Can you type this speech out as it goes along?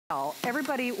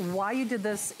everybody why you did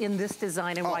this in this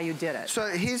design and why you did it. So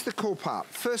here's the cool part.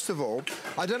 First of all,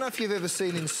 I don't know if you've ever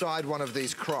seen inside one of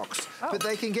these crocks, but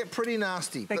they can get pretty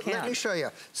nasty. But let me show you.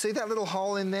 See that little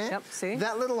hole in there? Yep, see?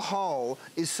 That little hole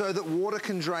is so that water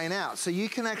can drain out. So you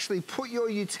can actually put your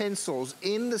utensils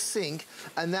in the sink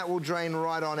and that will drain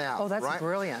right on out. Oh, that's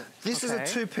brilliant. This is a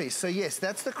two-piece. So yes,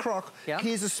 that's the crock. Yep.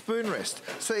 Here's a spoon rest.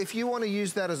 So if you want to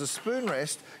use that as a spoon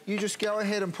rest, you just go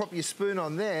ahead and pop your spoon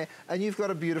on there and you've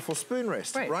got a beautiful spoon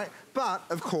rest, right? But,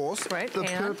 of course, the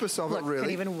purpose of it really...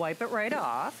 can even wipe it right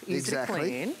off, easy to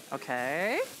clean.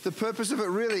 Okay. The purpose of it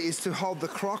really is to hold the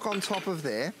crock on top of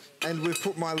there, and we've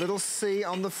put my little C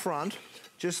on the front,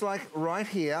 just like right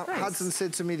here. Nice. Hudson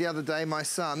said to me the other day, my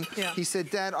son, he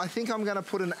said, Dad, I think I'm gonna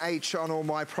put an H on all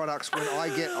my products when I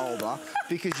get older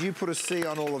because you put a C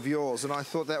on all of yours. And I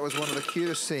thought that was one of the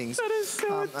cutest things. That is so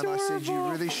adorable. And I said, you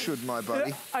really should, my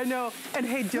buddy. I know. And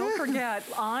hey, don't forget,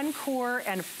 encore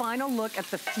and final look at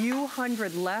the few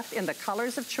hundred left in the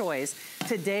colors of choice.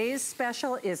 Today's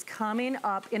special is coming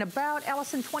up in about,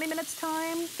 Allison, 20 minutes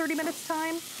time, 30 minutes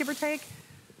time, give or take?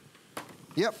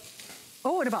 Yep.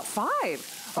 Oh, in about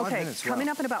 5. Okay, minutes, coming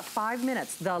up in about 5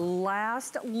 minutes, the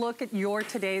last look at your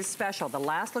today's special.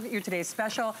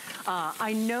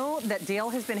 I know that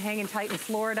Dale has been hanging tight in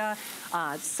Florida.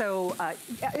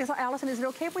 Allison, is it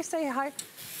okay if we say hi?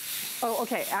 Oh,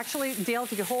 okay. Actually, Dale, if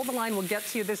you could hold the line, we'll get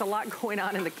to you. There's a lot going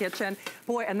on in the kitchen.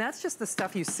 Boy, and that's just the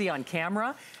stuff you see on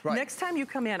camera. Right. Next time you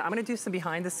come in, I'm going to do some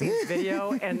behind-the-scenes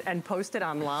video and post it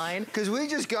online. Because we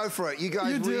just go for it. You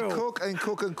guys, we cook and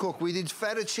cook and cook. We did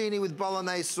fettuccine with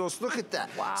bolognese sauce. Look at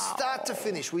that. Wow. Start to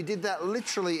finish. We did that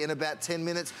literally in about 10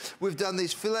 minutes. We've done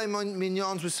these filet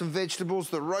mignons with some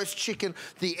vegetables, the roast chicken,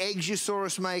 the eggs you saw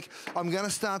us make. I'm going to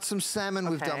start some salmon.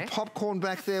 We've done popcorn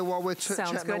back there while we're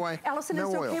chatting away. Allison,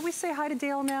 is it okay we say hi to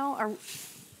Dale now?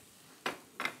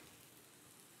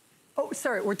 Oh,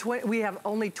 sorry, we have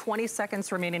only 20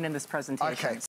 seconds remaining in this presentation. Okay.